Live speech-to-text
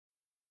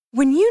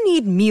When you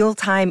need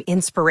mealtime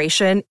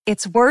inspiration,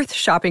 it's worth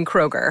shopping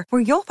Kroger,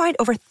 where you'll find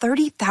over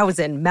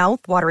 30,000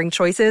 mouth-watering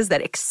choices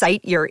that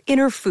excite your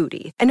inner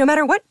foodie. And no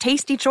matter what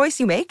tasty choice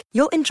you make,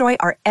 you'll enjoy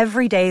our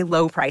everyday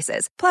low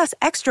prices, plus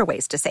extra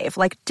ways to save,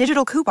 like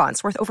digital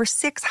coupons worth over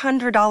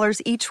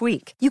 $600 each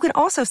week. You can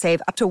also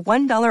save up to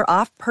 $1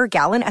 off per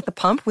gallon at the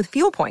pump with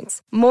fuel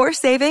points. More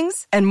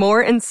savings and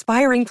more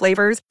inspiring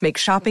flavors make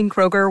shopping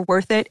Kroger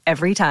worth it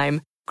every time.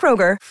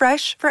 Kroger,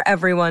 fresh for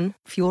everyone.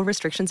 Fuel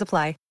restrictions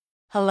apply.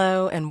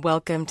 Hello and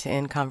welcome to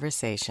In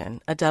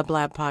Conversation, a Dub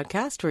Lab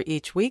podcast where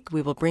each week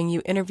we will bring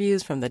you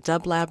interviews from the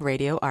Dub Lab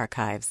radio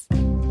archives.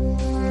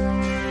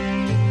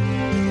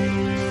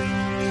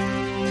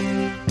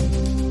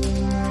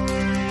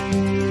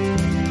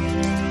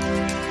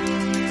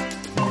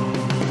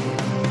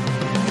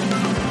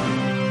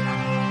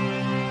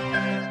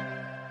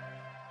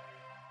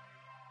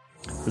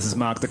 This is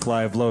Mark the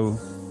Clive Lowe.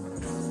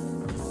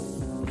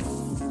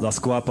 Los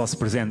Guapos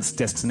presents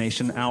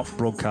Destination Out,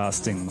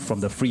 broadcasting from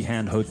the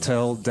Freehand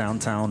Hotel,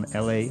 downtown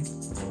LA.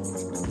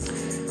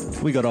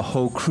 We got a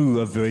whole crew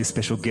of very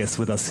special guests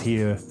with us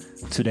here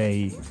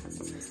today,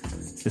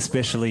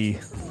 especially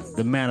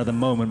the man of the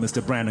moment,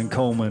 Mr. Brandon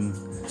Coleman.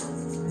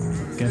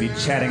 Gonna be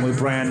chatting with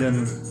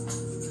Brandon,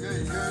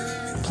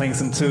 playing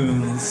some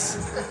tunes,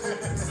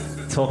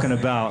 talking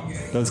about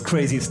those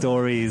crazy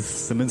stories,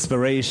 some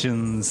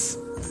inspirations,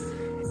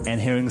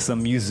 and hearing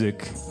some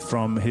music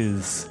from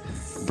his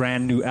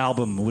brand new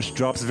album, which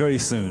drops very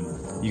soon.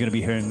 You're going to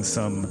be hearing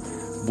some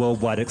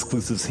worldwide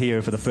exclusives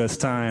here for the first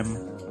time.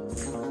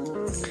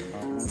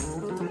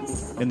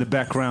 In the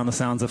background, the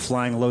sounds of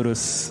Flying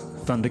Lotus,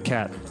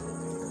 Thundercat,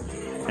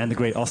 and the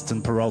great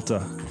Austin Peralta.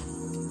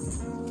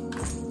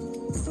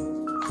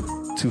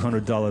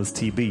 $200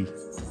 TB.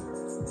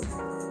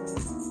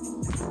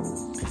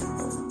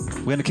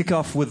 We're going to kick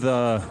off with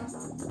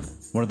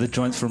one of the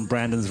joints from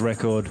Brandon's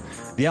record.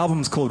 The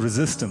album's called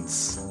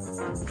Resistance.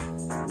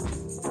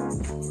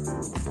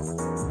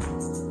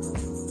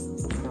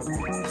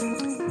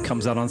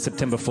 Comes out on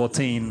September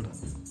 14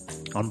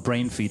 on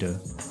Brain Feeder.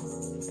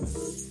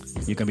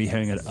 You're going to be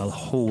hearing it a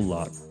whole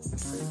lot.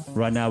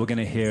 Right now we're going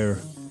to hear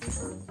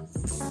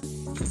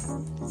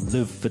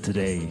Live for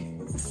Today,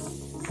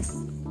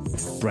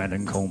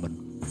 Brandon Coleman.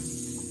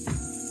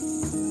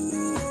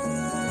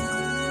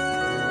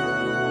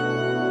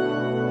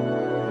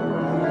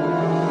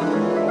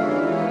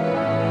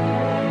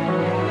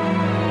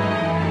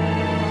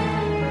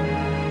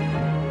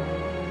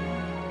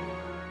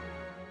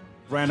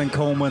 Brandon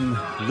Coleman,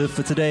 Live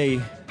for Today,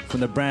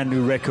 from the brand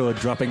new record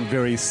dropping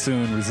very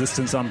soon,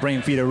 Resistance on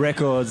Brain Feeder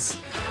Records.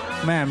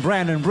 Man,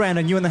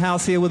 Brandon, you in the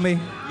house here with me?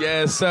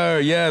 Yes, sir.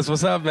 Yes.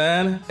 What's up,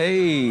 man?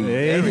 Hey.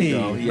 There we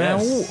go.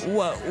 Yes.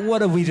 Man,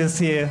 what have we just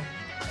hear?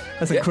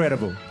 That's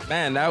incredible.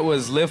 Man, that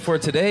was Live for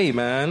Today,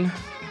 man.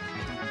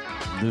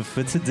 Live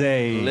for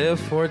Today. Live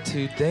for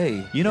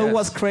Today. You know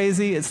what's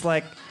crazy? It's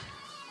like,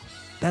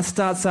 that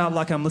starts out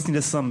like I'm listening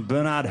to some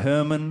Bernard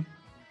Herrmann,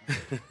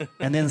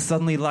 and then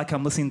suddenly like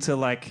I'm listening to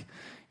like,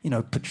 you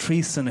know,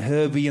 Patrice and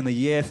Herbie in the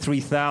year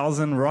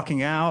 3000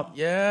 rocking out.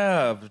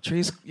 Yeah,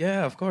 Patrice.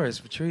 Yeah, of course.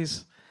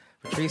 Patrice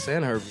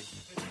and Herbie.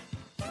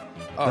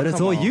 Oh, but it's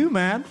all you,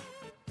 man.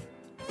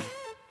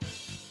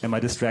 Am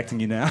I distracting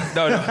you now?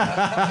 No.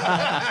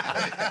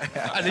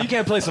 I know you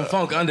can't play some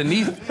funk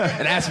underneath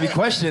and ask me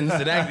questions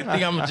and think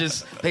I'm gonna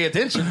just pay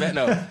attention, man.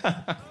 No.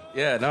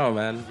 Yeah, no,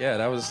 man. Yeah,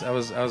 that was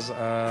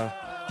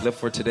Live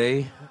for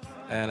Today.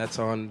 And that's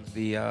on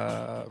the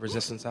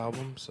Resistance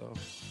album. So,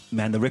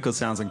 man, the record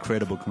sounds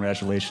incredible.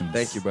 Congratulations!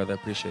 Thank you, brother. I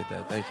appreciate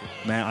that. Thank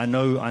you, man. I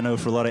know.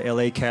 For a lot of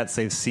LA cats,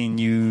 they've seen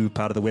you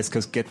part of the West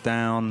Coast Get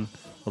Down.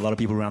 A lot of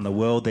people around the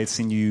world, they've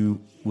seen you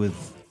with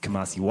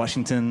Kamasi,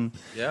 Washington.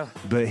 Yeah.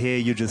 But here,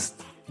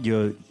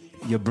 you're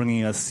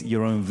bringing us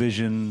your own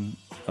vision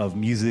of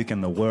music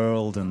and the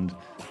world, and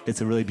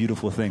it's a really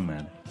beautiful thing,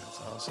 man.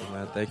 That's awesome,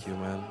 man. Thank you,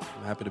 man.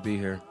 I'm happy to be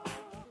here.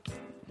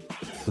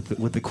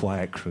 With the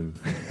quiet crew.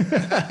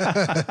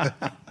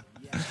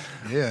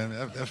 Yeah,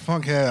 that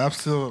funk head.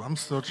 I'm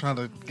still trying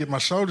to get my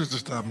shoulders to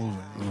stop moving.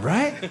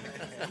 Right?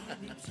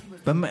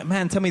 But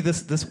man, tell me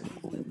this.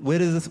 Where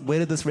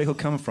did this record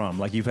come from?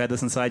 Like, you've had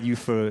this inside you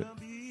for.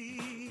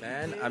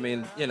 Man, I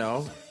mean,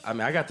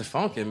 I got the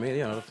funk in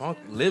me. The funk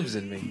lives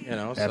in me.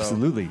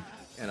 Absolutely.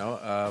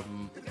 So,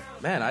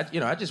 man,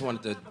 I just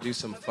wanted to do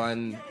some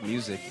fun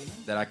music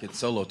that I could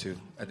solo to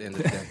at the end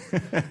of the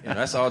day.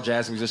 That's all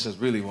jazz musicians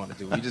really want to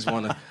do. We just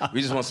want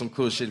some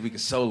cool shit we can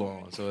solo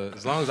on. So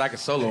as long as I can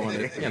solo on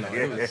it,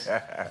 it was,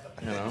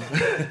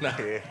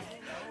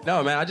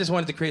 No, man, I just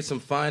wanted to create some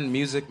fun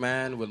music,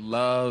 man, with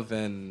love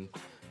and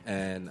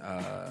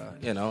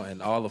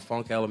all the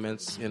funk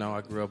elements,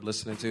 I grew up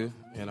listening to,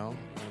 and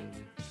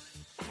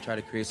try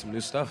to create some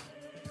new stuff.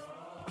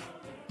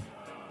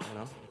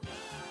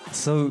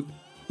 So,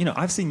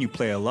 I've seen you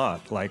play a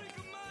lot, and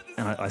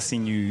I've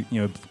seen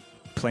you,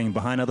 playing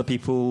behind other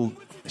people,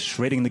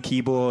 shredding the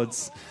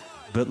keyboards.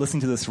 But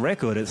listening to this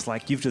record, it's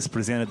like you've just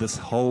presented this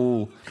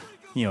whole,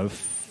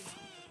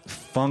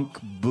 funk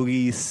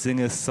boogie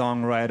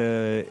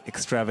singer-songwriter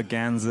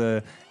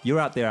extravaganza. You're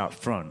out there out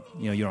front.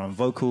 You know, you're on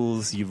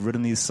vocals, you've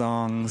written these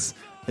songs.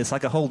 It's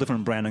like a whole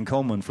different Brandon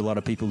Coleman for a lot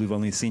of people who've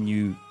only seen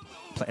you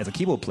play as a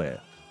keyboard player.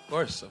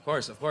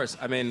 Of course.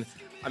 I mean,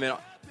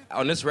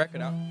 on this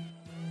record,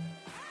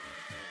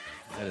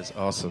 that is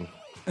awesome.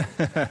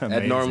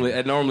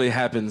 It normally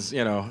happens,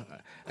 you know,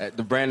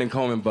 the Brandon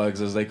Coleman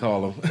bugs, as they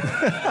call them.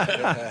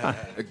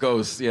 The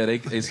ghosts, yeah,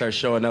 they start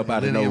showing up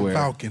out of nowhere.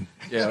 Falcon.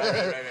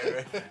 Yeah.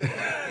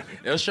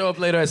 They'll show up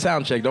later at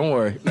soundcheck, don't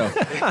worry.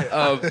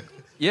 No.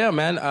 Yeah,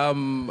 man,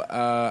 I'm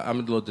a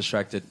little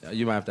distracted.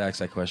 You might have to ask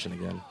that question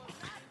again.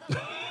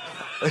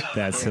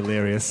 That's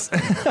hilarious.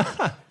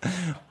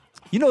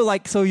 You know,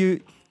 like, so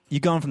you've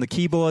gone from the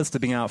keyboards to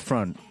being out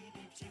front.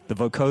 The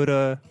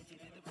vocoder,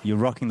 you're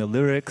rocking the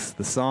lyrics,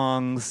 the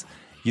songs.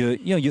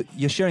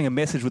 You're sharing a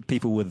message with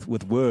people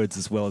with words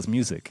as well as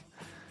music.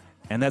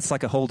 And that's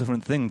like a whole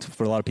different thing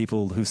for a lot of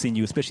people who've seen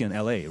you, especially in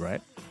LA,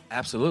 right?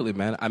 Absolutely,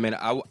 man. I mean,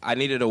 I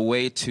needed a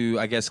way to,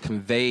 I guess,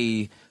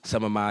 convey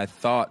some of my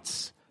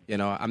thoughts. You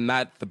know, I'm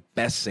not the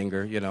best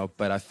singer, you know,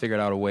 but I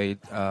figured out a way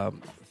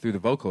through the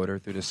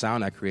vocoder, through the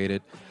sound I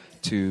created,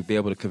 to be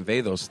able to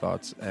convey those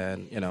thoughts.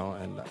 And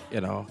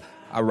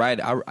I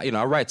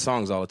write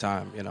songs all the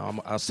time. You know,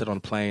 I'll sit on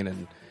a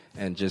plane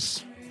and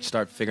just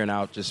start figuring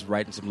out, just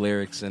writing some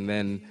lyrics, and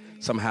then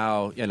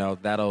somehow, you know,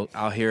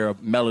 I'll hear a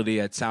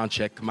melody at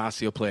soundcheck,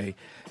 Kamasi will play,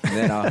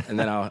 and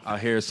then I'll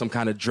hear some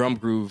kind of drum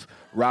groove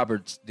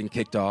Robert's then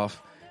kicked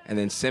off, and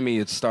then Simi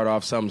would start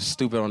off something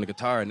stupid on the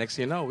guitar, and next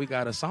thing you know, we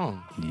got a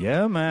song.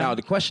 Yeah, man. Now,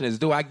 the question is,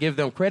 do I give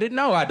them credit?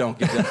 No, I don't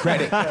give them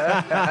credit. It's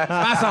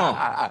my song.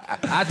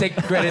 I take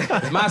the credit.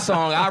 It's my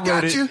song. I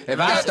wrote it. If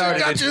I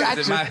started it,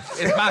 it's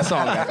my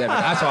song, goddammit.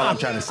 That's all I'm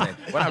trying to say.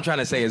 What I'm trying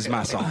to say is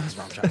my song. That's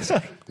what I'm trying to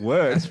say.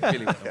 Word. That's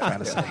really what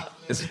I'm trying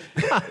to say.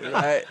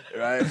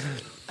 Right.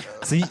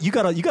 So you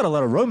got a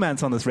lot of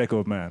romance on this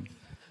record, man.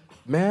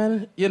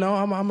 Man, you know,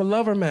 I'm a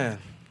lover, man.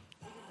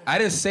 I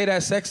didn't say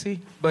that sexy,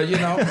 but, you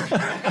know,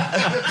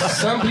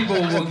 some people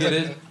will get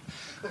it.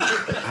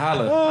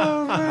 Holla.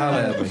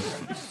 Holla at me.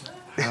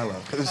 Holla.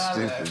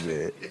 Stupid,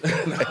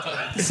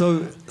 man.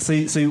 So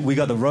we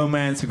got the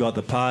romance, we got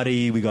the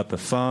party, we got the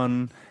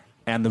fun,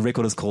 and the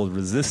record is called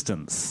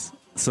Resistance.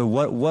 So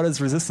what is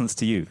Resistance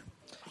to you?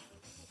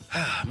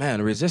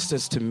 Man,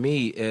 Resistance to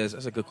me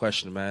that's a good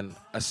question, man.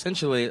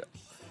 Essentially,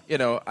 you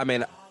know, I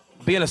mean,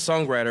 being a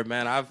songwriter,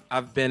 man,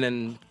 I've been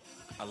in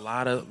a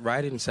lot of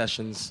writing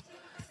sessions.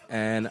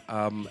 And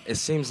it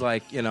seems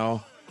like, you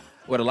know,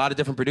 with a lot of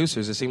different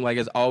producers, it seemed like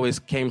it always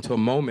came to a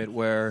moment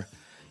where,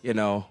 you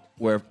know,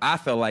 where I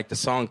felt like the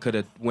song could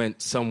have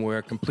went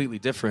somewhere completely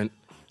different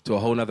to a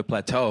whole nother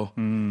plateau,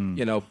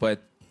 you know,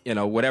 but, you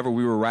know, whatever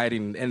we were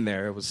writing in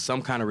there, it was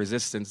some kind of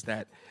resistance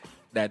that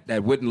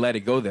wouldn't let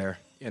it go there.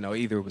 You know,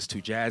 either it was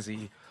too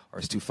jazzy or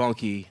it's too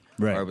funky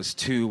or it was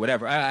too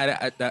whatever.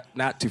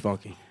 Not too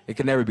funky. It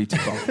can never be too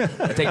funky.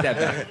 I take that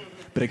back.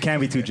 But it can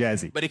be too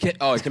jazzy. But it can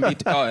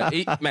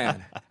be,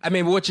 man. I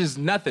mean, which is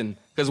nothing.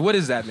 Because what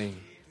does that mean?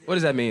 What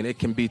does that mean? It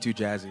can be too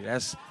jazzy.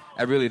 That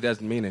really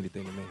doesn't mean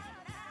anything to me.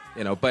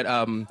 You know, but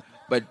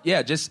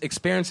yeah, just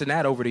experiencing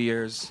that over the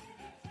years,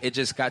 it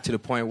just got to the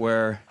point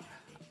where,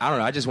 I don't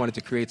know, I just wanted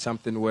to create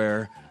something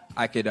where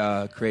I could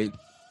create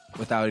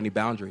without any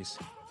boundaries.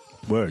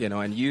 Word. You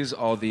know, and use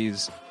all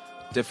these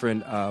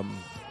different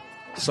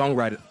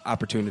songwriting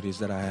opportunities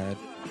that I had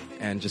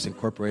and just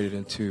incorporate it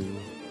into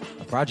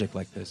a project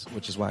like this,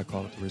 which is why I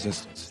call it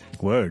Resistance.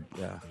 Word.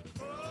 Yeah.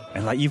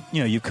 And like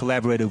you've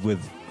collaborated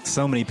with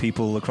so many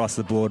people across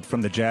the board,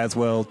 from the jazz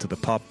world to the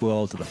pop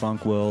world to the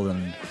funk world,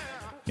 and you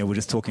know, we're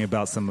just talking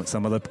about some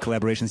other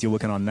collaborations you're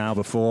working on now,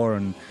 before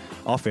and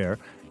off air.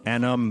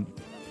 And you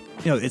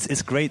know,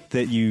 it's great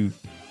that you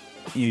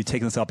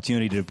taking this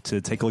opportunity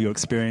to take all your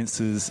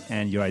experiences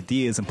and your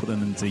ideas and put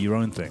them into your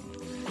own thing.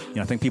 You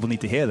know, I think people need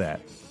to hear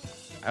that.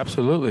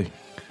 Absolutely.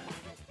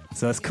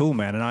 So that's cool,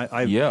 man. And I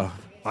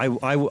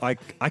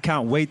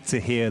can't wait to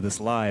hear this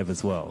live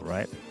as well,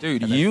 right?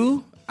 Dude,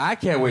 I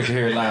can't wait to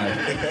hear it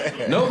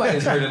live.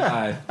 Nobody's heard it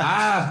live.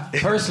 I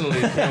personally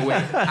can't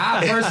wait.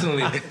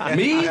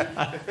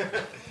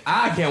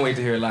 I can't wait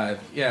to hear it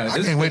live. Yeah, I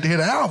can't wait to hear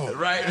the album.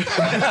 Right.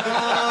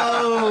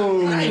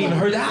 Oh, I ain't even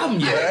heard the album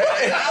yet.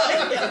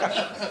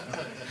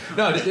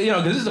 No, you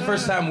know, because this is the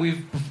first time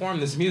we've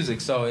performed this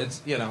music, so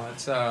it's, you know,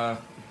 it's a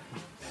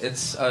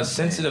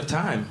sensitive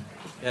time,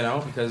 you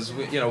know, because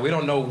we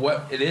don't know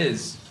what it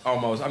is.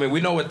 Almost. I mean,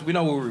 we know what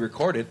we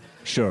recorded.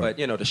 Sure. But,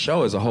 you know, the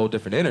show is a whole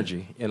different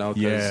energy, you know,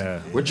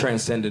 because we're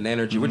transcending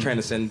energy. We're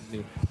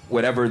transcending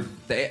whatever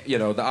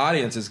the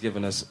audience is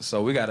giving us.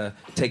 So we got to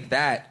take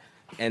that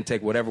and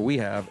take whatever we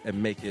have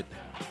and make the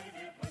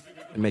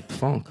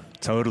funk.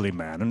 Totally,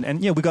 man.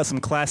 And yeah, we got some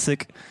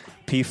classic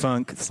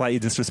P-Funk, slightly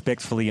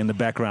disrespectfully in the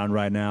background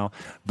right now.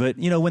 But,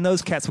 you know, when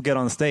those cats would get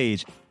on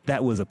stage,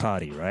 that was a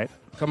party, right?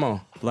 Come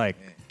on. Like,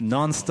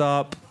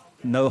 nonstop,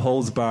 no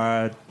holds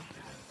barred.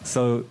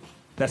 So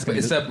That's gonna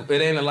Except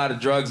it ain't a lot of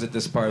drugs at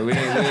this party. We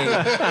ain't ain't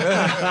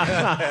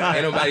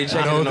nobody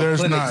checking in no there's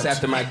clinics not.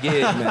 after my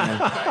gig,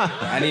 man.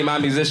 I need my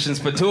musicians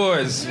for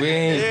tours. We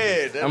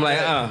ain't. I'm like,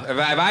 if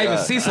I even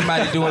see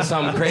somebody doing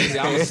something crazy,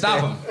 I'm gonna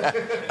stop them.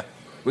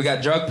 We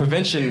got drug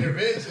prevention.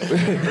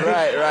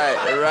 Right.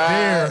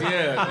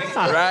 Yeah.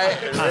 Right?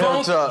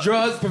 Funk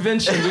drug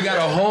prevention. We got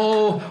a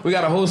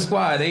whole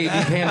squad. They be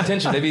paying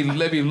attention. They be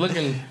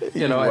looking, at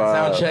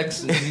sound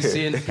checks and be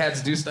seeing the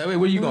cats do stuff. Wait,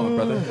 where you going,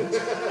 brother?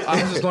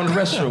 I was just going to the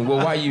restroom.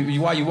 Well, why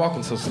you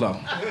walking so slow?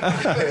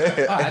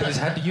 I just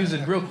had to use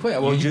it real quick.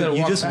 Well,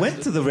 you just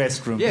went to the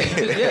restroom. Yeah,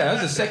 that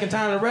was the second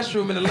time in the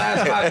restroom in the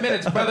last 5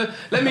 minutes, brother.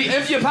 Let me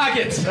empty your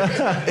pockets.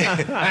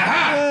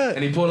 Aha!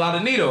 And he pulled out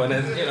a needle, and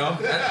then,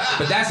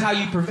 but that's how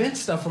you prevent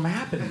stuff from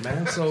happening,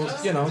 man. So,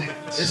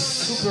 it's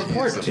super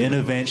important.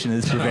 Intervention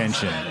is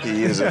prevention.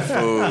 He is a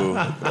fool.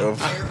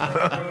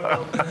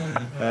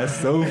 That's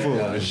so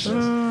foolish.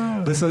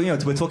 But so,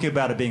 we're talking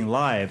about it being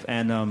live,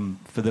 and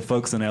for the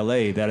folks in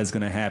LA, that is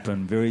going to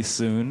happen very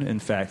soon. In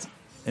fact,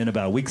 in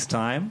about a week's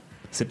time,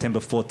 September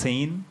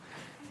 14,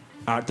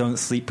 Art Don't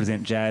Sleep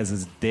present Jazz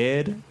is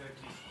Dead.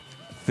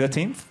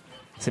 13th?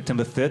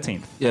 September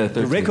 13th. Yeah, 13th.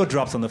 The record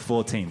drops on the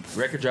 14th.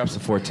 Record drops the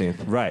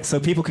 14th. Right, so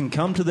people can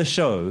come to the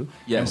show,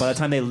 and by the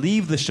time they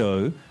leave the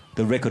show,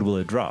 the record will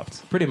have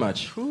dropped. Pretty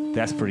much.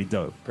 That's pretty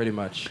dope. Pretty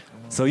much.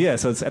 So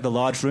it's at the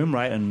Large Room,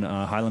 right, in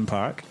Highland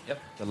Park. Yep,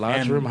 the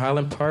Large Room,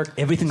 Highland Park.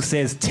 Everything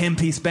says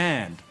 10-piece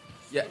band.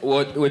 Yeah,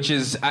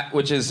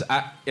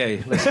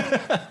 hey, listen.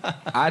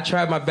 I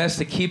tried my best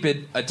to keep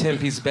it a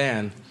 10-piece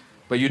band,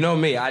 but you know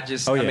me, I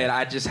just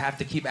have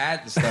to keep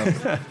adding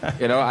stuff.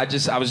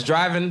 I was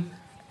driving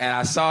and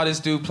I saw this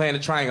dude playing the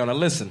triangle, and I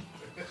listened.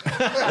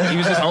 He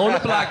was just on the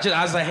block.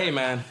 I was like, hey,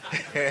 man,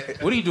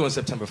 what are you doing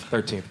September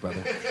 13th,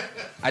 brother?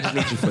 I just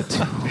need you for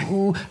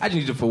I just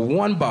need you for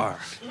one bar.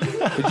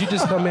 Could you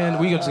just come in?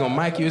 We're just going to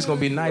mic you. It's going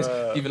to be nice.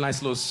 Give you a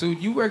nice little suit.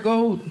 You wear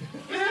gold.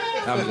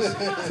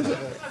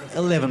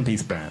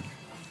 11-piece band.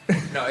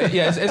 No,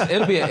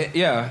 it'll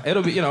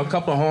be a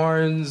couple of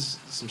horns,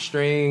 some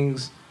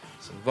strings,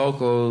 some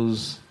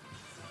vocals,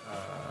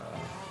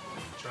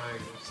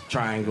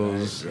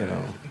 triangles,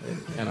 Man,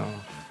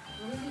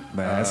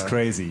 that's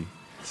crazy.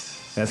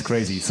 That's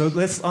crazy. So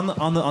let's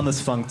on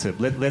this funk tip.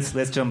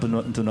 Let's jump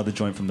into another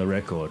joint from the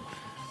record.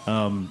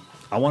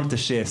 I wanted to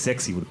share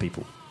 "Sexy" with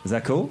people. Is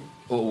that cool?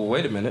 Well,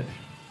 wait a minute.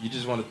 You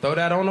just want to throw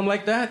that on them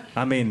like that?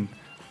 I mean,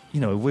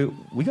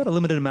 we got a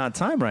limited amount of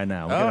time right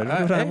now.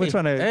 We're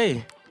trying to.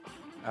 Hey.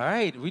 All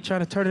right, we trying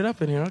to turn it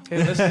up in here. Okay,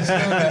 let's just. All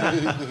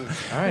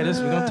right, we're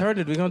gonna turn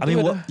it. We're gonna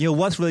do it.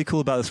 What's really cool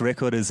about this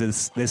record is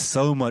there's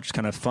so much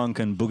kind of funk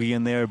and boogie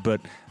in there, but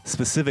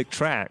specific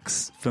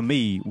tracks for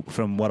me,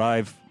 from what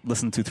I've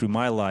listened to through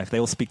my life, they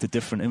all speak to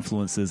different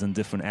influences and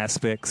different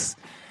aspects.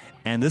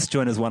 And this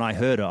joint is when I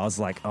heard it, I was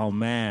like, oh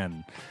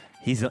man,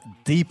 he's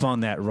deep on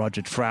that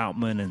Roger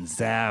Troutman and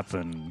Zapp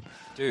and.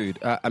 Dude,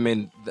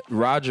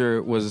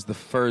 Roger was the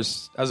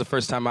first. That was the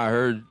first time I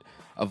heard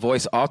a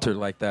voice altered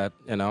like that,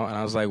 and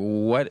I was like,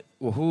 what?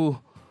 Who?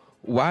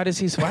 Why does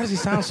he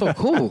sound so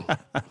cool?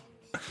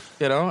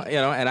 And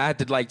I had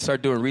to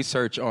start doing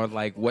research on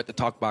what the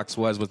talk box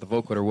was, what the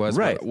vocoder was,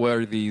 right? What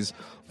are these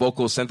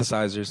vocal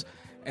synthesizers?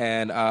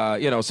 And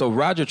so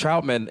Roger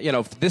Troutman,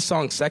 this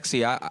song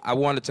 "Sexy," I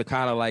wanted to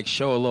kind of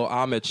show a little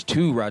homage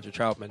to Roger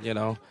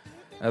Troutman,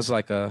 as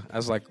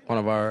one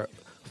of our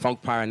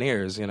funk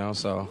pioneers,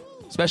 so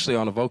especially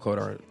on the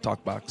vocoder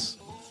talk box.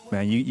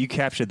 Man, you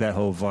captured that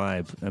whole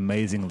vibe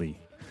amazingly.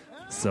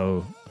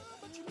 So,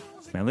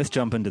 man, let's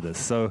jump into this.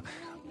 So,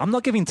 I'm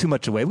not giving too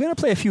much away. We're going to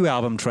play a few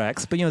album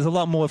tracks, but, there's a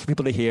lot more for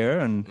people to hear.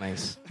 And,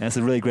 nice. And it's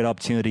a really great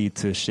opportunity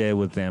to share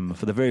with them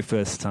for the very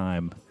first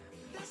time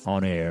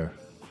on air.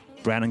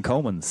 Brandon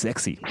Coleman,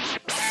 "Sexy."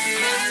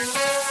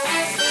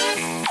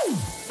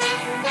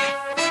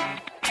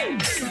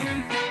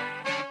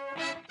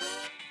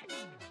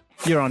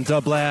 You're on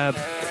Dub Lab.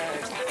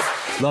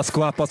 Los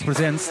Guapos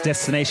presents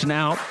Destination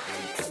Out.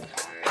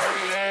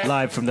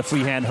 Live from the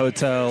Freehand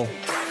Hotel,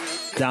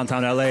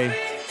 downtown LA.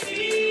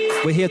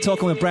 We're here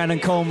talking with Brandon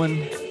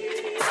Coleman,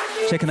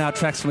 checking out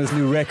tracks from his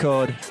new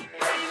record,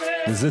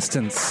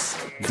 Resistance,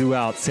 due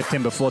out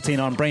September 14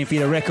 on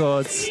Brainfeeder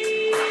Records.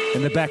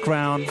 In the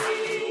background,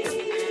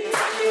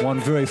 one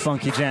very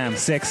funky jam,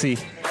 "Sexy."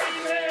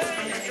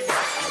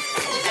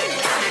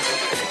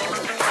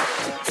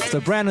 So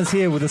Brandon's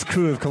here with his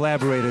crew of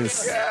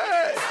collaborators.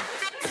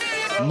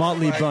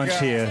 Motley bunch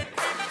here.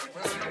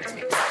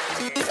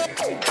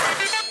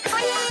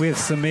 We have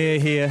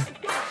Samir here.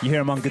 You hear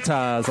him on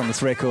guitars on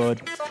this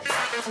record.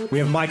 We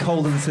have Mike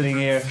Holden sitting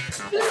here.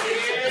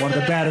 One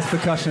of the baddest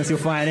percussionists you'll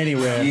find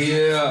anywhere.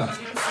 Yeah.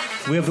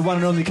 We have the one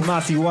and only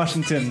Kamasi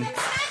Washington.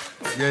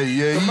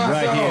 Yeah.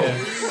 Right here.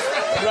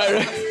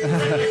 Right.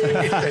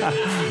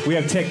 We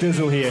have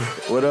Techdizzle here.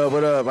 What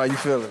up? How you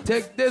feeling?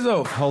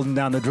 Techdizzle. Holding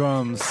down the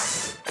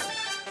drums.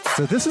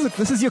 So this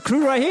is your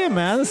crew right here,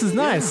 man. This is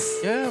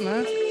nice. Yeah,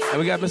 man. And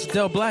we got Mr.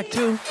 Del Black,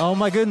 too. Oh,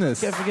 my goodness.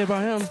 Can't forget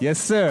about him. Yes,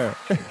 sir.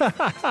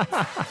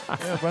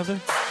 Yeah,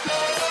 brother.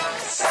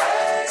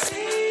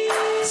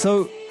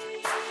 So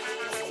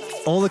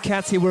all the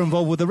cats here were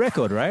involved with the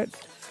record, right?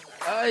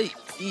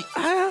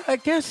 I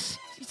guess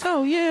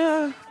so.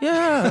 Yeah.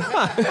 Yeah.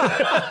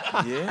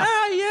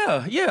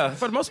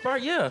 For the most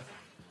part, yeah.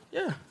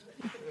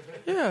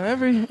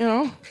 Every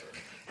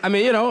I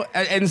mean,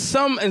 in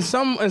some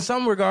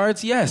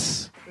regards,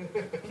 yes.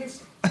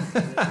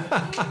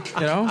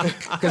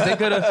 Because it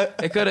could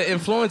have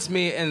influenced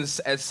me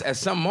at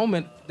some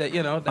moment that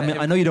I mean,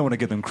 I know you don't want to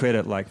give them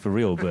credit, like for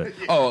real, but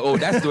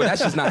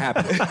that's just not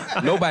happening.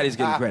 Nobody's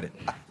getting credit.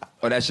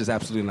 Oh, that's just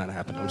absolutely not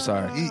happening. I'm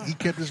sorry. He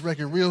kept this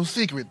record real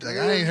secret. Like,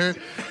 I ain't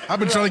heard. I've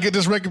been trying to get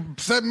this record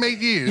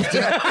 7-8 years.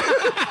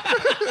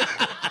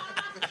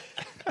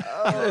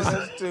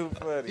 That's too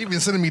funny. He been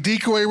sending me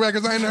decoy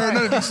records. I ain't heard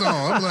none of these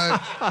songs. I'm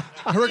like,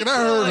 the record I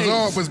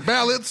heard was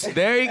ballads.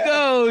 There he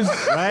goes.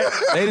 Right?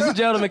 Ladies and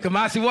gentlemen,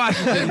 Kamasi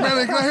Washington.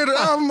 Man, can I hear the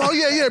album? Oh,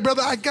 yeah,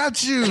 brother, I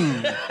got you.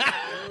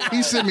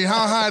 He sent me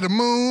How High the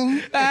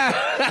Moon.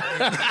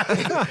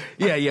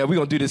 Yeah, we're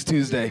going to do this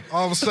Tuesday.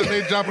 All of a sudden,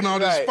 they dropping all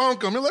this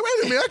funk on me. I'm like,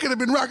 wait a minute, I could have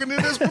been rocking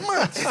this for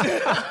months.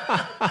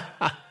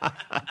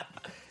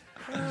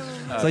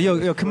 So,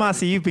 yo,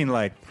 Kamasi, you've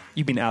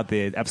been out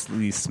there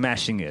absolutely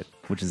smashing it,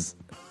 which is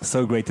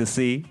so great to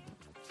see.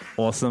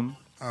 Awesome.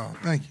 Oh,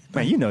 thank you.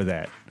 Man, you know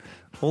that.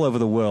 All over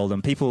the world.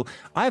 And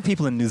I have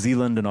people in New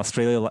Zealand and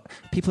Australia,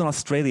 people in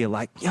Australia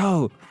like,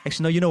 yo,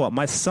 actually, no, you know what?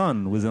 My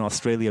son was in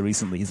Australia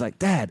recently. He's like,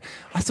 Dad,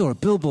 I saw a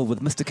billboard with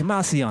Mr.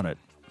 Kamasi on it.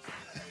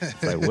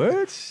 It's like,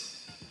 word?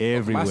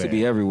 Everywhere. Kamasi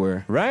be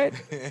everywhere. Right?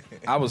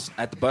 I was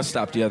at the bus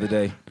stop the other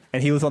day.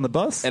 And he was on the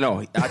bus? And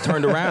I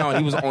turned around.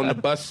 He was on the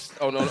bus,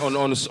 on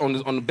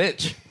the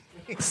bench.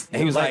 And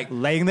he was like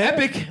laying there?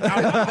 Epic.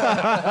 Everywhere.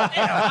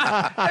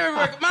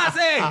 My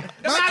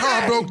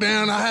car broke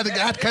down. I had to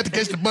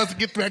catch the bus to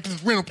get back to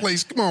this rental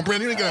place. Come on,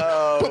 Brandon. You ain't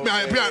gonna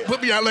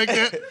put me out like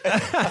that.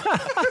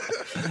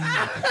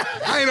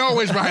 I ain't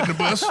always riding the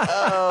bus.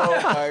 Oh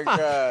my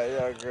God,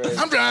 y'all crazy.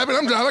 I'm driving.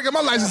 I got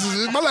my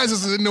licenses. My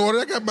license is in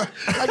order. I got my.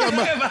 Oh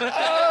man.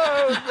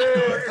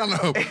 I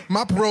know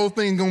my parole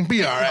thing gonna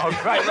be all right. Oh,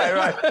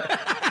 right.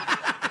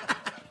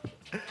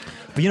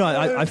 But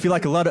I feel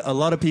like a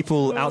lot of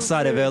people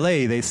outside of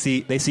LA, they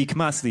see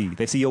Kamasi,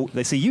 they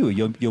see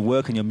your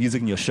work and your music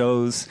and your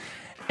shows,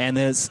 and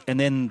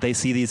then they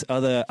see these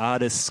other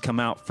artists come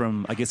out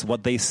from, I guess,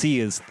 what they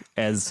see as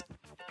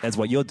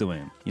what you're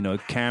doing.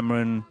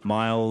 Cameron,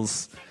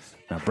 Miles,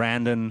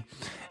 Brandon,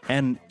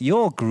 and you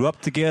all grew up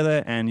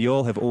together, and you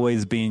all have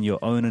always been your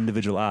own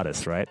individual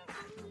artists, right?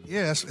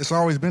 Yeah, it's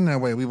always been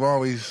that way. We've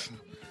always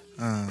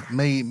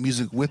made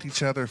music with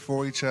each other,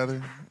 for each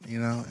other.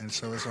 And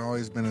so it's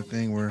always been a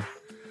thing where,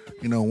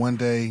 one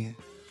day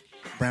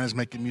Brandon's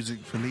making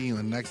music for me, and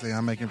the next day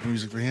I'm making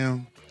music for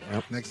him.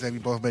 Yep. Next day we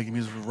both making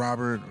music for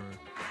Robert,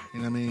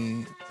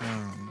 or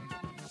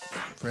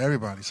for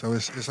everybody. So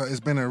it's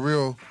been a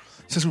real,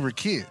 since we were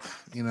kids,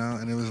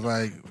 and it was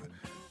like,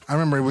 I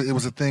remember it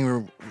was a thing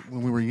where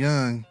when we were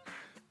young,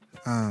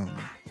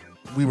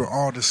 we were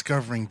all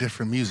discovering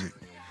different music,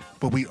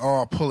 but we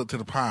all pull it to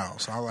the pile.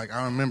 So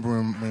I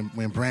remember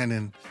when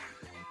Brandon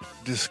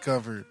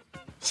discovered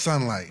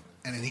Sunlight,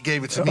 and then he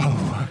gave it to me,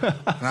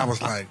 and I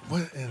was like,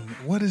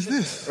 what is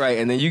this? Right,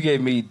 and then you gave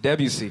me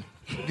Debussy.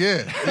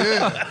 Yeah.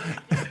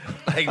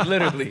 Like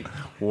literally.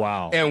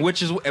 Wow. And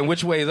which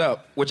way is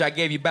up? Which I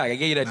gave you back. I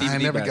gave you that DVD back. I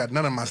never got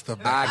none of my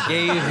stuff back. I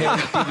gave him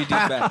the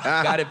DVD back.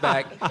 Got it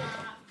back.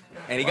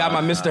 And he got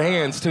my Mr.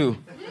 Hands too.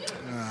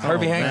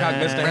 Herbie Hancock,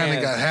 Mr. Brandon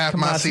Hands. got half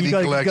my Kamasi, CD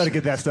you collection. got to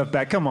get that stuff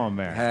back. Come on,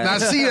 man. And I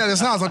see it at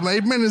his house. I'm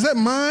like, man, is that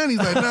mine? He's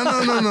like, no.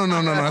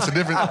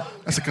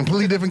 That's a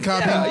completely different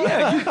copy.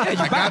 Yeah, you I buy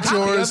got a copy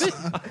yours. of it.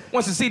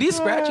 Once the CD's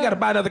scratched, you got to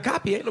buy another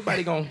copy. Ain't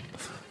nobody going.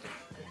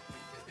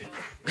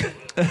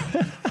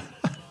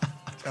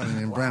 Telling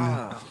you, Brandon.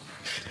 Wow.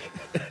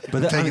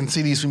 But taking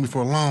CDs from me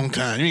for a long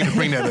time. You need to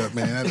bring that up,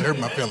 man. That hurt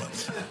my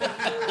feelings.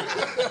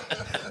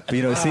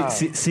 But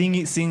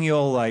seeing you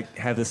all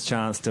have this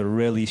chance to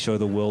really show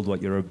the world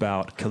what you're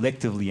about,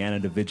 collectively and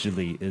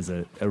individually, is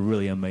a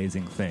really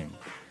amazing thing.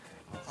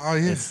 Oh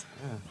yeah,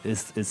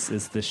 it's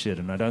the shit,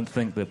 and I don't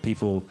think that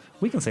people.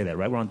 We can say that,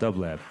 right? We're on Dub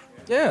Lab.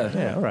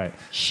 Yeah, all right.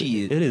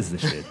 Shit. It is the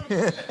shit.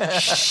 I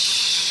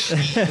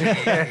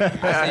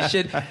say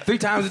shit 3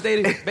 times a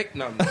day.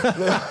 No.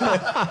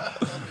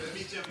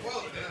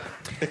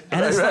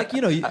 And it's like,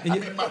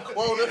 my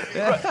quota.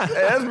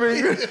 That's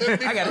pretty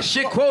good. I got a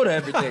shit quota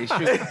every day.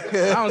 Shoot.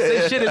 I don't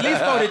say shit at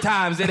least 40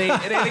 times. It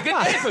ain't a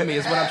good day for me,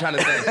 is what I'm trying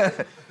to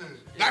say.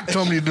 Doctor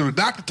told me to do it.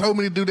 Doctor told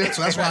me to do that,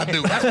 so that's what I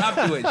do. That's what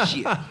I'm doing.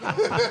 Shit.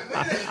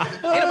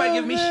 Ain't nobody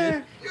give me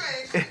shit.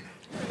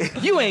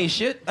 You ain't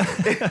shit.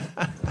 Yeah,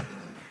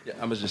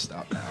 I'm going to just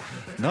stop now.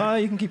 No,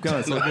 you can keep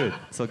going. It's all good.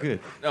 It's all good.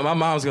 No, my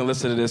mom's going to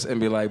listen to this and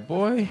be like,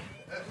 boy,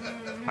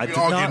 We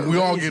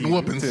all getting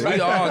whoopings. we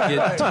all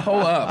get toe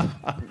up.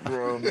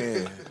 Grown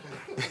man.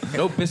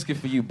 No biscuit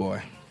for you,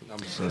 boy.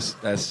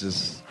 That's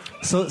just...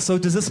 So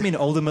does this mean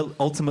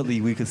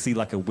ultimately we could see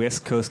like a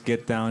West Coast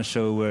Get Down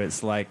show where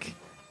it's like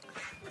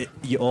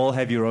you all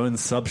have your own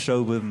sub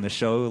show within the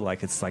show?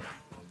 Like it's like,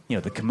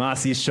 the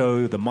Kamasi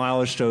show, the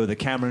Miles show, the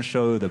Cameron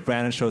show, the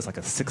Brandon show. It's like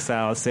a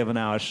 6-hour,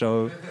 7-hour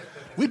show.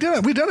 We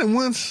done it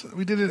once.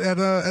 We did it at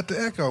the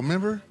Echo.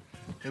 Remember?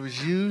 It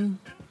was you,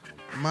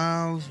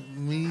 Miles,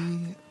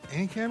 me,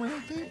 and Cameron. I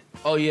think.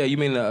 Oh yeah, you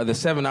mean the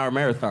 7-hour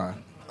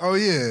marathon? Oh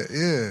yeah.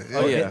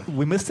 Oh yeah.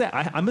 We missed that.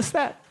 I missed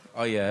that.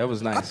 Oh yeah, it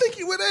was nice. I think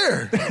you were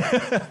there,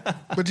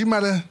 but you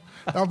might have.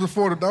 That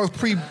was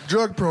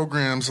pre-drug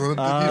program, so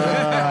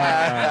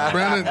Brandon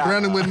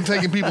wasn't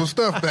taking people's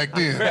stuff back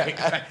then.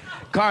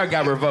 Car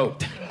got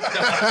revoked.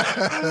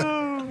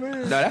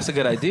 No, that's a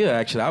good idea.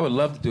 Actually, I would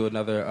love to do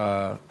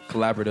another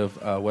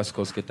collaborative West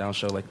Coast Get Down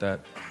show like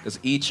that, because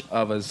each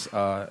of us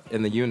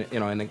in the unit,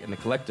 in the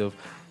collective,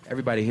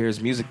 everybody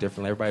hears music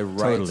differently. Everybody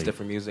writes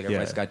different music.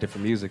 Everybody's got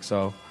different music,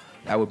 so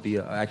that would be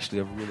actually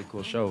a really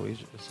cool show.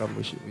 It's something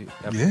we should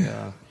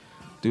definitely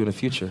do in the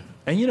future.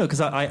 And because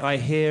I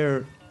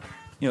hear.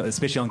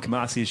 Especially on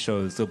Kamasi's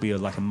shows, there'll be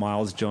like a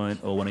Miles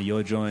joint or one of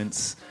your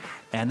joints,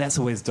 and that's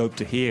always dope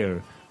to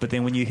hear. But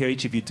then when you hear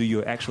each of you do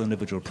your actual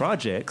individual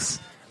projects,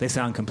 they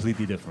sound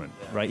completely different,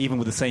 right? Even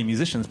with the same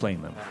musicians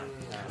playing them.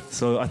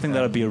 So I think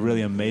that would be a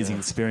really amazing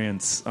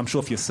experience, I'm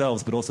sure for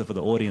yourselves, but also for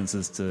the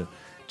audiences to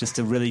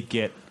really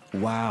get,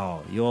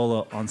 wow, you all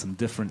are on some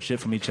different shit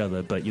from each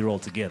other, but you're all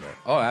together.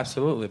 Oh,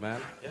 absolutely, man.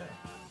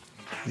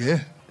 Yeah.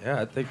 Yeah,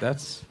 I think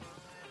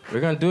we're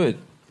going to do it.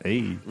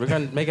 Hey. We're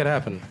going to make it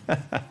happen.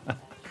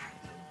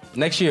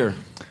 Next year.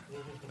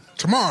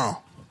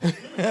 Tomorrow.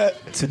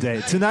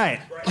 Tonight. Right.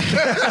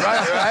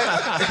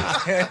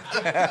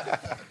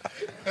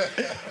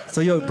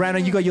 So,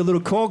 Brandon, you got your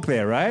little cork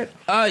there, right?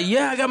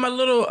 Yeah, I got my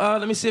little,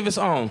 let me see if it's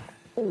on.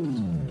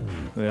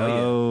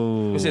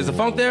 Oh. Is the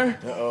funk there?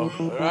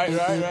 Right.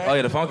 Oh,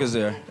 yeah, the funk is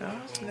there.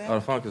 Oh,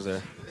 the funk is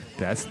there.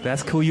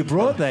 That's cool you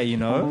brought that,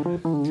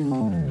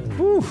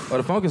 Oh,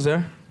 the funk is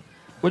there.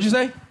 What'd you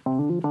say?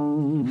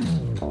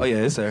 Oh,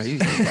 yeah, it's there.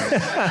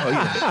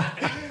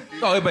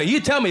 Oh, but you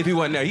tell me if he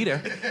wasn't there. He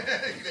there.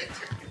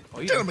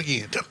 Tell him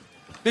again.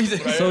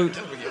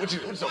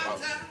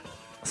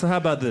 So how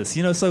about this?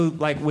 So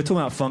like we're talking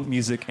about funk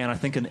music, and I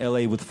think in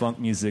LA with funk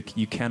music,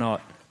 you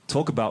cannot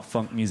talk about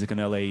funk music in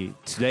LA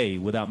today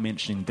without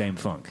mentioning Dame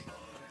Funk.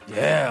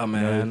 Yeah,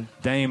 man.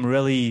 Dame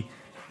really,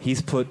 he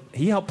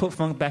helped put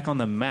funk back on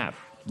the map.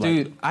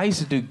 Dude, I used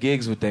to do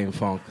gigs with Dame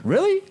Funk.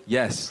 Really?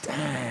 Yes.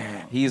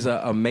 Damn. He's an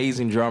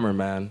amazing drummer,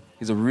 man.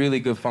 He's a really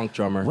good funk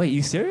drummer. Wait,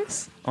 you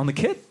serious? On the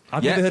kit?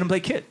 I've never heard him play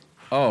kit.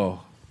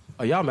 Oh,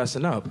 y'all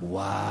messing up.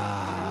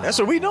 Wow. That's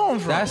where we know him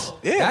from.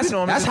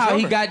 That's how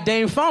he got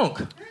Dame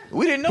Funk.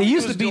 We didn't know he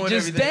used to be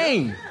just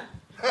Dame.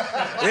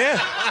 Yeah.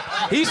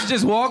 He used to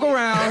just walk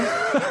around.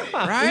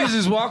 Right? He used to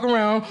just walk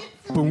around.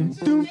 Boom,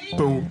 boom,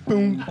 boom,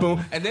 boom,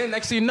 boom. And then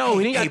next thing you know,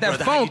 he ain't got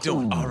that funk. How you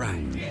doing? All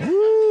right.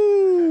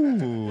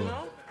 Woo.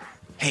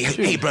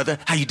 Hey, brother.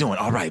 How you doing?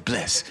 All right,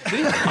 bless.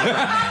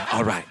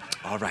 All right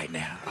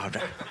now. All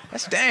right.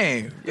 That's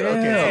Dame. Yeah.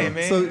 Okay,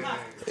 man.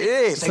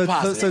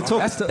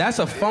 That's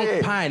a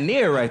funk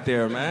pioneer right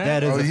there, man.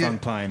 That is a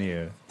funk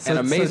pioneer. An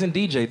amazing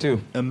DJ,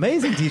 too.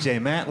 Amazing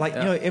DJ, man. Like,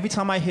 every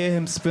time I hear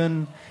him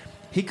spin,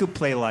 he could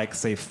play, like,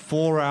 say,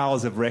 4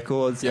 hours of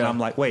records, and I'm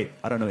like, wait,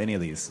 I don't know any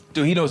of these.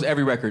 Dude, he knows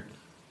every record.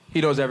 He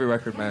knows every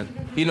record, man.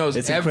 He knows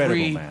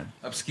every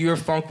obscure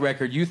funk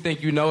record. You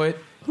think you know it.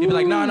 He'd be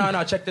like,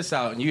 no, check this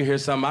out. And you hear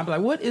something, I'd be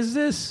like, what is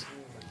this?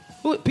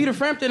 Who? Peter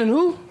Frampton and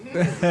who?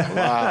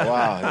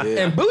 Wow,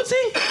 yeah. And Bootsy?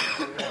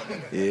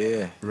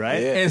 Yeah.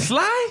 Right? Yeah. And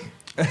Sly?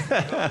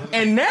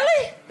 And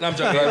Nelly? No, I'm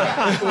joking. We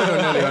know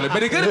Nelly on it.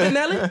 But it could have been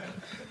Nelly.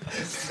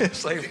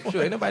 It's like,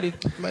 sure, ain't nobody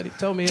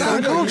told me.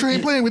 John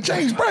Coltrane playing with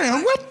James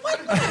Brown.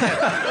 What?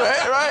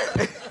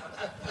 Right.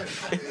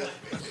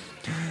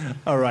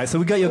 All right, so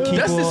we got your keyboard.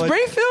 Dustin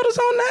Springfield is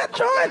on that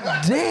joint?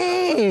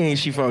 Dang,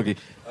 she funky.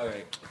 All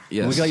right.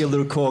 Yes. We got your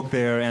little cork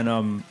there,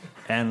 and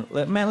man,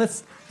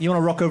 you want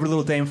to rock over a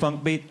little Dame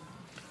Funk beat?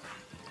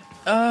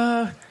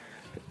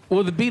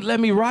 Will the beat let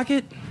me rock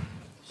it?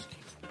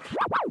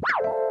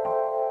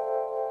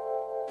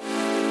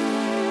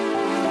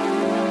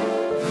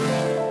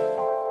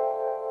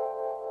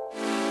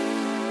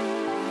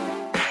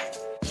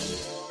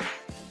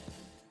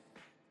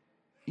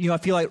 I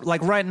feel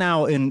like right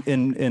now in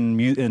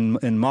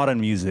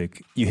modern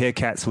music, you hear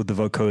cats with the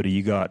vocoder.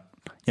 You got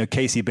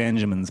Casey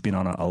Benjamin's been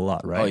on it a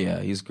lot, right? Oh yeah,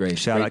 he's great.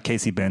 Shout out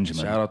Casey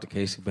Benjamin. Shout out to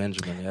Casey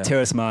Benjamin. Yeah.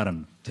 Terrace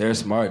Martin,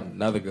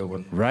 another good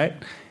one. right?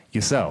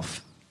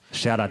 Yourself.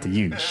 Shout out to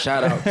you.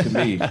 Shout out to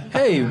me.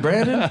 Hey,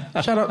 Brandon.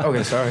 Shout out.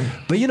 Okay, sorry.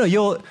 But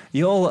you'll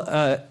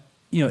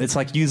it's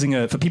like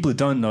using for people who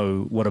don't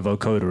know what a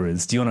vocoder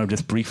is. Do you want to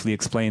just briefly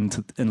explain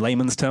in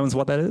layman's terms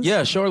what that is?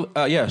 Yeah, sure.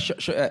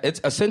 Sure.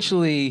 It's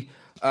essentially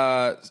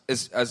a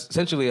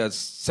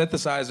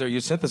synthesizer.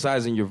 You're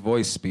synthesizing your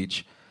voice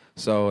speech.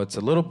 So it's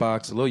a little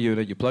box, a little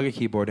unit. You plug a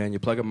keyboard in, you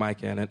plug a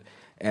mic in it,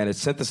 and it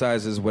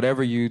synthesizes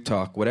whatever you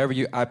talk,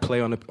 I play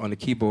on the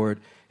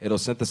keyboard. It'll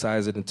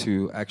synthesize it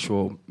into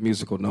actual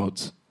musical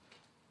notes.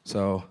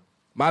 So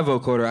my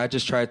vocoder, I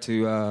just tried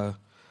to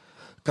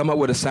come up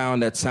with a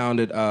sound that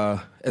sounded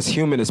as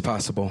human as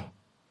possible.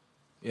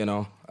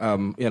 I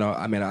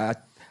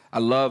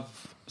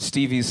love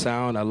Stevie's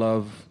sound. I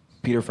love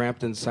Peter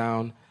Frampton's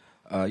sound.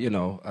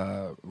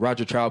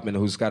 Roger Troutman,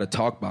 who's got a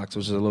talk box,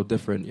 which is a little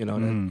different.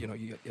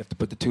 You have to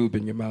put the tube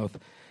in your mouth,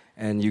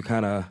 and you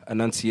kind of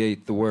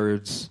enunciate the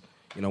words.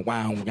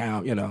 Wow,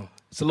 wow.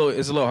 It's a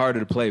little harder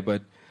to play,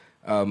 but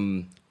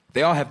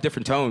they all have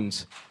different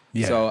tones.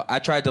 Yeah. So I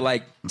tried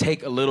to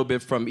take a little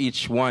bit from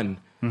each one.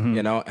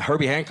 Mm-hmm.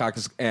 Herbie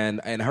Hancock's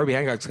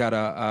got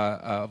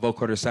a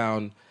vocoder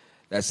sound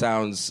that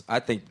sounds, I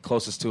think,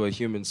 closest to a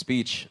human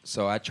speech.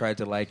 So I tried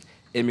to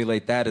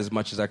emulate that as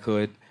much as I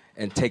could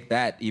and take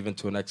that even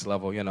to a next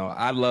level.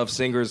 I love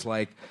singers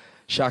like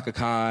Shaka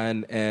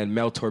Khan and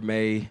Mel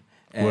Torme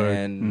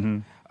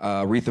and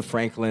Aretha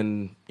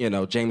Franklin,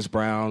 James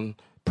Brown,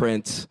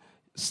 Prince,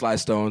 Sly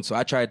Stone. So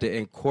I tried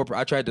to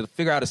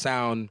figure out a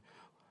sound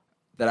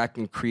that I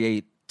can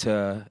create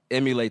to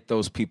emulate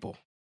those people.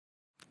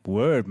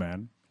 Word,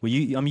 man. Well,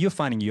 you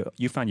found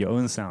your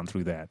own sound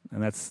through that,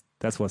 and that's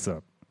what's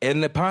up.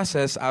 In the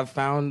process, I've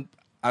been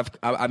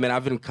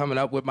coming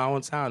up with my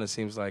own sound. It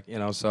seems like,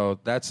 so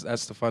that's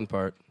the fun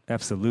part.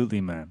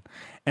 Absolutely, man.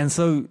 And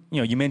so,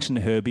 you mentioned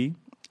Herbie,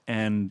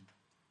 and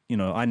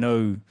I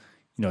know,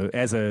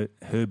 as a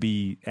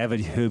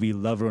avid Herbie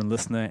lover and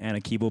listener, and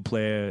a keyboard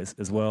player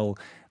as well,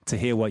 to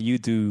hear what you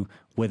do,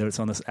 whether it's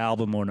on this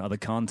album or in other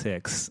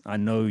contexts, I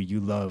know you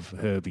love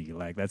Herbie.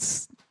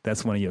 That's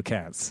one of your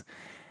cats.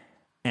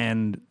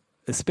 And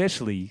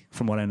especially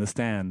from what I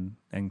understand,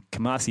 and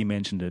Kamasi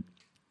mentioned it,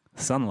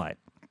 Sunlight.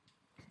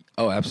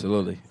 Oh,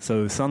 absolutely.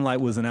 So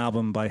Sunlight was an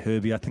album by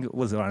Herbie, I think it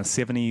was around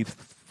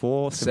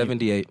 74?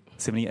 78.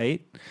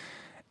 78.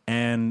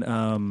 And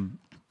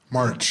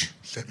March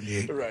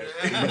 78. Right.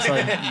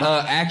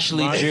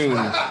 Actually, March. June. We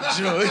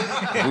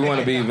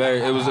want to be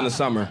it was in the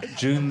summer. It was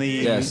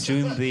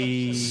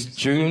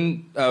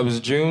June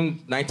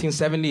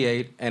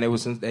 1978, and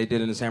they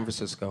did it in San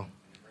Francisco.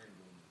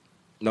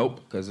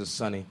 Nope, because it's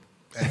sunny.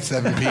 At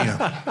 7 p.m.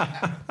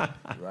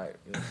 Right.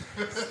 Yeah.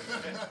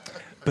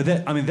 But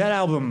that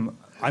album,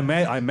 I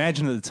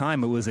imagine at the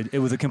time it was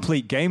a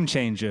complete game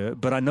changer.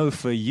 But I know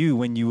for you,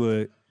 when you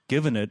were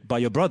given it by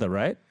your brother,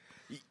 right?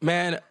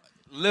 Man,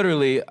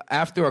 literally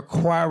after a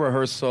choir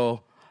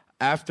rehearsal,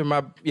 after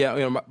my So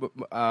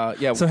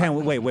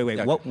wait.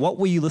 Yeah. What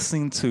were you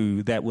listening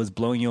to that was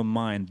blowing your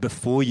mind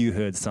before you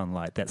heard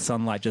Sunlight? That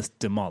Sunlight just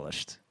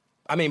demolished.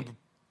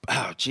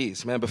 Oh,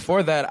 geez, man.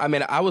 Before that,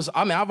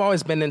 I've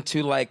always been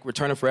into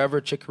Returning Forever,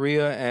 Chick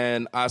Corea,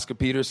 and Oscar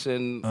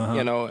Peterson,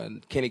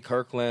 and Kenny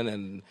Kirkland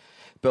and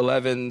Bill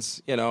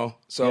Evans,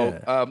 So,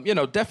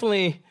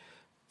 definitely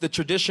the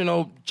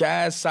traditional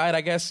jazz side,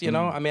 I guess,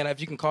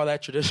 if you can call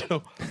that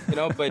traditional,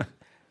 but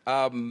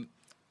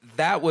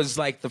that was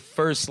the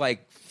first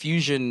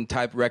fusion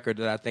type record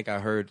that I think I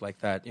heard like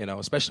that,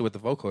 especially with the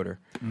vocoder,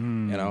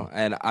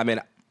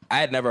 and I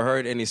had never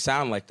heard any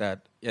sound like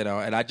that. And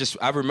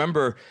I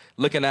remember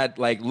looking at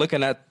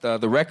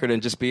the record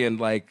and just being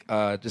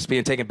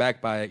taken back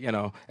by it.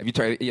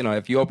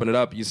 If you open it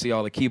up, you see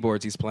all the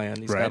keyboards he's playing.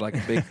 He's got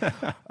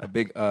a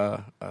big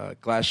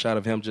glass shot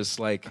of him just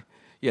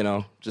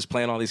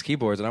playing all these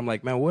keyboards. And I'm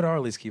like, man, what are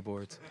all these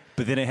keyboards?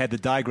 But then it had the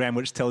diagram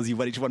which tells you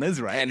what each one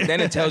is, right? And then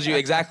it tells you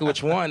exactly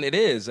which one it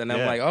is. And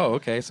I'm like, oh,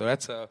 okay, so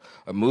that's a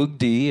Moog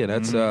D, and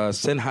that's a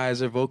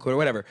Sennheiser vocoder,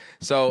 whatever.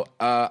 So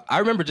I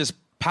remember just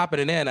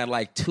popping it in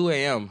at 2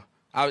 a.m.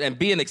 And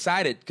being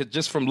excited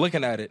just from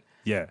looking at it.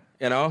 Yeah.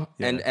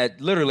 And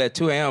literally at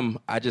 2 a.m.,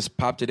 I just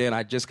popped it in.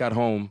 I just got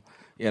home.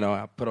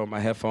 I put on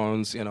my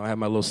headphones. I had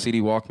my little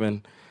CD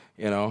Walkman.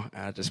 And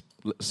I just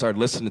started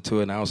listening to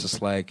it, and I was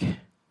just like,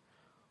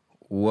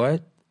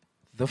 what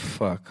the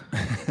fuck?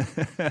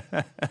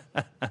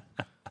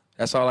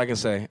 That's all I can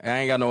say. I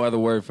ain't got no other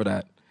word for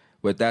that.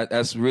 But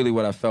that's really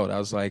what I felt. I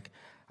was like,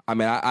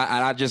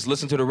 I just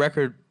listened to the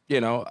record,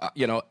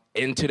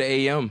 into the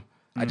AM.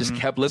 I just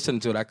kept listening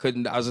to it. I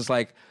was just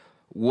like,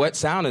 what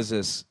sound is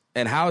this?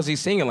 And how is he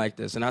singing like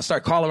this? And I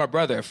start calling my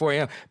brother at 4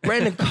 a.m.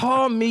 Brandon,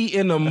 call me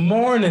in the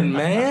morning,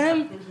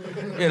 man.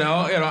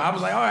 I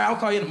was like, all right, I'll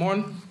call you in the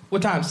morning.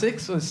 What time,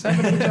 6 or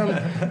 7? What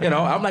time?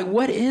 I'm like,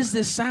 what is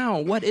this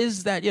sound? What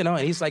is that? And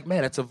he's like,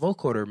 man, it's a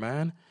vocoder,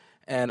 man.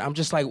 And I'm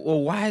just like,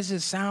 well, why does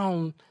it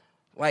sound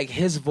like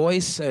his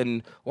voice?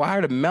 And why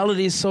are the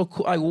melodies so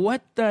cool? Like,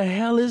 what the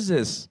hell is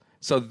this?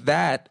 So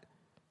that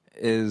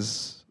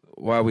is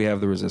why we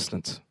have the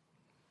Resistance.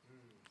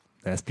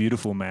 That's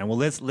beautiful, man. Well,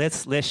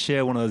 let's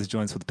share one of those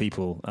joints with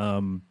people.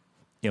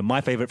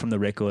 My favorite from the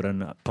record,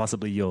 and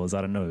possibly yours.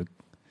 I don't know.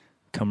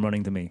 Come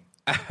Running to Me.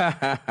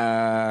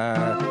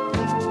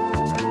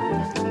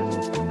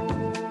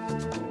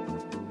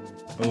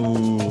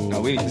 Oh,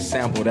 no, we need to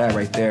sample that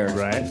right there.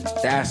 Right,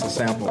 that's a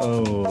sample.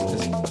 Oh,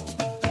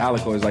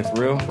 Allakoi is like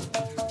for real.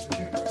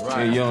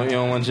 Right. You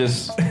don't want to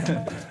just.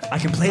 I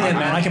can play that,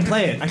 man. I can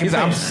play it.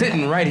 I'm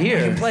sitting right here.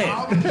 I can play it.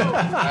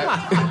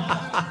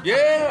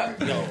 Yeah.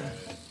 No.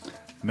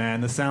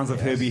 Man, the sounds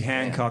of Herbie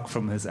Hancock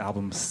from his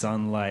album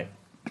Sunlight,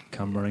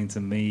 Come Running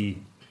to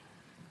Me.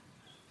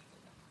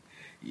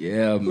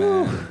 Yeah,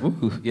 man.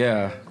 Ooh,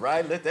 yeah.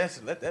 Right, let that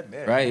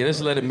marinate. Right,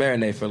 just let it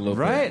marinate for a little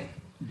bit. Right.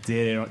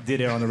 Did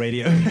it on the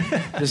radio.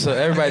 Just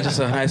everybody, just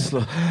a nice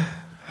little.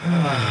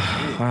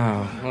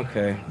 Wow.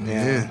 Okay.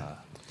 Yeah.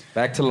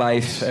 Back to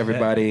life,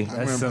 everybody.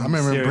 I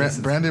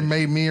remember Brandon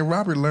made me and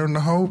Robert learn the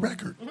whole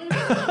record.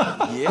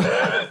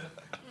 Yeah.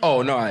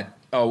 Oh no,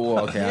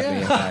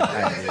 okay.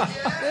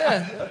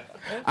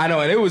 I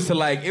know, and it was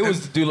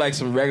to do like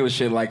some regular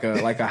shit, like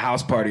a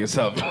house party or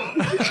something.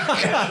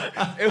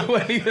 It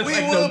wasn't even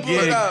no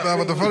gig. No,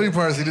 but the funny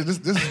part is,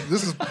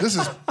 this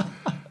is.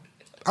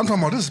 I'm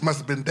talking about this must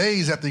have been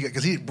days after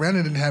because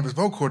Brandon didn't have his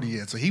vocoder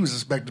yet, so he was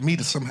expecting me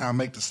to somehow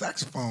make the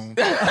saxophone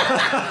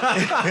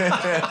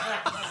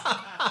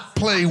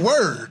play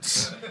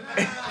words.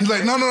 He's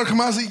like, no,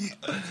 Kamasi,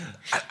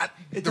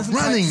 the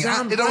running.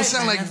 It don't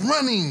sound like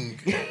running.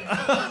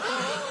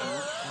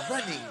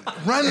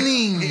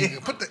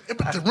 Running. Put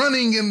the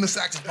running in the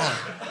saxophone.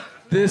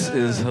 This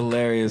is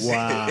hilarious.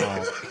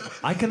 Wow.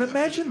 I can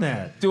imagine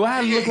that. Do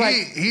I look like...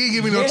 He didn't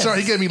give me no chart.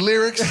 He gave me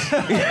lyrics.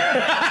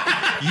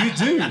 You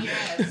do.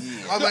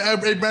 I was like,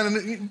 hey,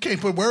 Brandon, you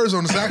can't put words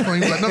on the saxophone.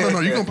 He was like,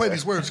 no, you're going to play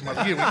these words. I'm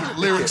like, yeah,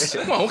 lyrics.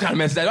 Come on, what kind of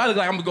mess is that? I look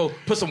like I'm going to go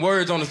put some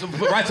words on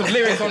write some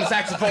lyrics on the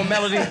saxophone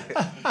melody.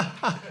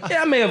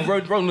 Yeah, I may have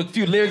wrote a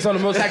few lyrics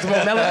on the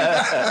saxophone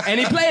melody. And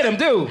he played them,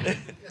 too.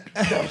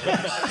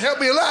 Helped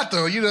me a lot,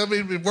 though. You know,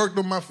 it worked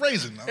on my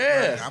phrasing.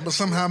 Yeah. I'm going to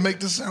somehow make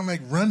this sound like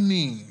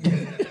running.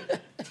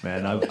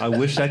 Man, I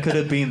wish I could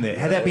have been there.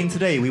 Had that been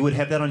today, we would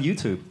have that on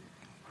YouTube.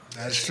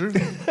 That's true.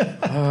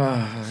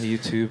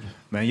 YouTube.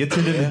 Man, you're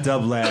tuned into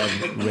Dub Lab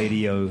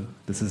Radio.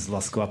 This is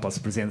Los Guapos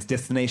presents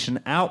Destination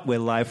Out. We're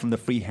live from the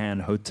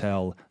Freehand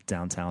Hotel,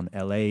 downtown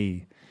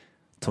LA.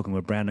 Talking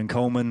with Brandon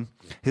Coleman.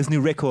 His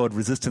new record,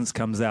 Resistance,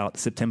 comes out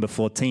September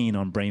 14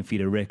 on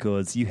Brainfeeder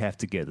Records. You have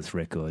to get this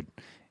record.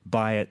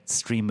 Buy it,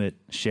 stream it,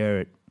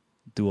 share it,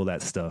 do all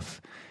that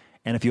stuff.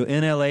 And if you're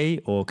in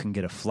LA or can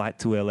get a flight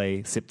to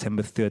LA,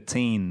 September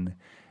 13,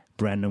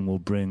 Brandon will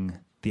bring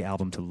the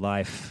album to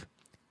life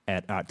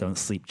at Art Don't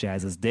Sleep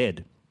Jazz is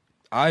Dead.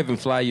 I'll even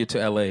fly you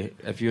to LA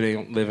if you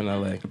don't live in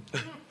LA.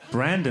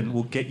 Brandon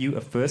will get you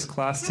a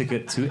first-class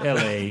ticket to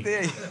LA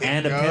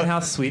and a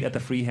penthouse suite at the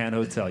Freehand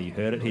Hotel. You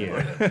heard it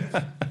here.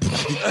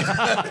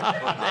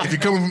 If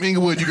you're coming from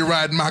Inglewood, you can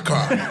ride in my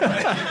car.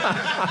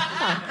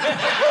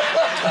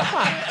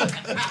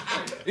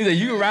 He said,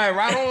 you can ride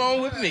right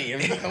along with me.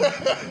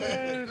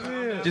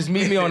 Just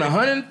meet me on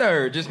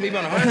 103rd. Just meet me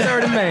on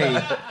 103rd of May.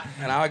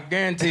 And I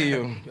guarantee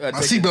you. My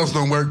seatbelts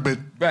don't work, but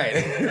right.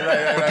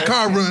 But the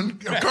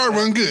car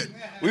run good.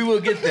 We will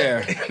get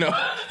there. No.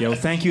 Yeah, well,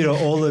 thank you to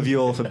all of you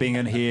all for being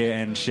in here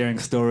and sharing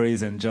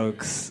stories and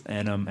jokes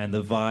and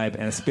the vibe.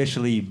 And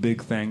especially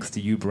big thanks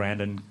to you,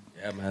 Brandon.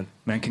 Yeah, man.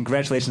 Man,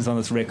 congratulations on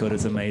this record.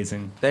 It's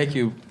amazing. Thank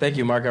you,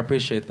 Mark. I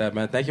appreciate that,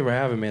 man. Thank you for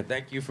having me. And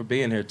thank you for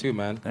being here, too,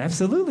 man.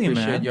 Absolutely, man.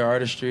 Appreciate your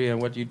artistry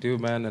and what you do,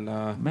 man. And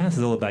man, this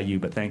is all about you,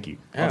 but thank you.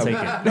 Yeah, I'll take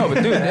it. No,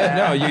 but dude,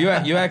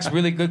 you asked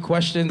really good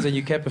questions and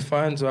you kept it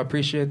fun, so I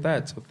appreciate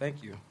that. So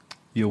thank you.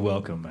 You're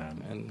welcome,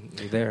 man. And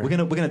you're there. We're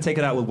gonna take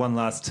it out with one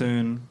last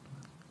tune.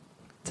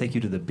 Take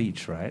you to the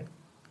beach, right?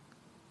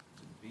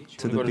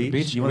 To the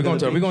beach. Are we going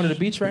to the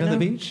beach right now? To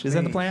the beach? Is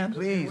that the plan?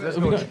 Please, let's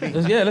go to the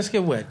beach. Yeah, let's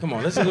get wet. Come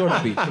on, let's go to the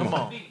beach. Come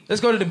on. Let's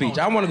go to the beach.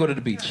 I want to go to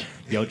the beach.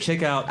 Yo,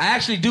 check out. I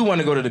actually do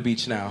want to go to the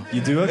beach now. You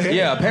do? Okay.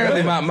 Yeah,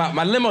 apparently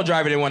my limo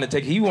driver didn't want to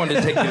take it. He wanted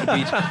to take me to the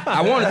beach.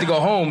 I wanted to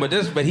go home,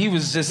 but he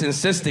was just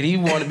insistent. He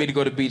wanted me to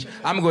go to the beach.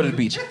 I'm going to go to the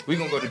beach. We're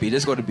going to go to the beach.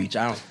 Let's go to the beach.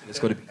 Let's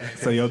go to the beach.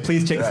 So, yo,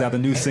 please check this out. The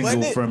new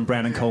single from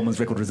Brandon Coleman's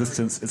record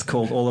Resistance. It's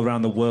called All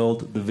Around the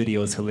World. The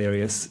video is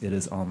hilarious. It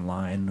is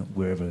online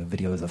wherever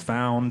videos are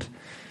found.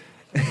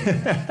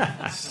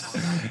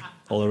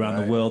 All around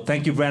the world.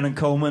 Thank you, Brandon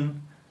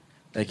Coleman.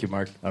 Thank you,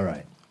 Mark. All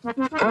right.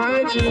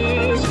 I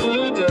just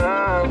flew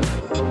down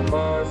from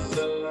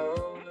Barcelona.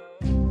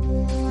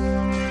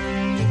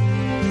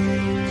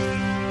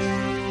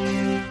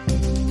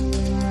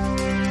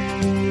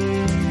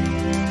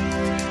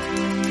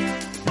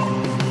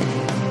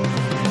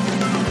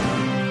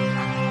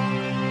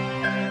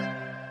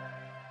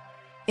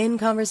 In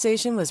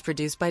Conversation was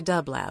produced by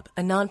Dublab,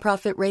 a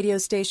nonprofit radio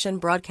station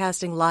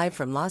broadcasting live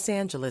from Los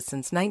Angeles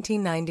since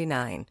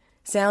 1999.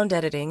 Sound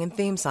editing and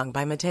theme song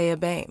by Matea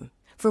Bain.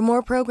 For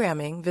more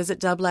programming, visit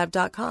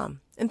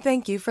dublab.com. And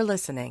thank you for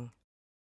listening.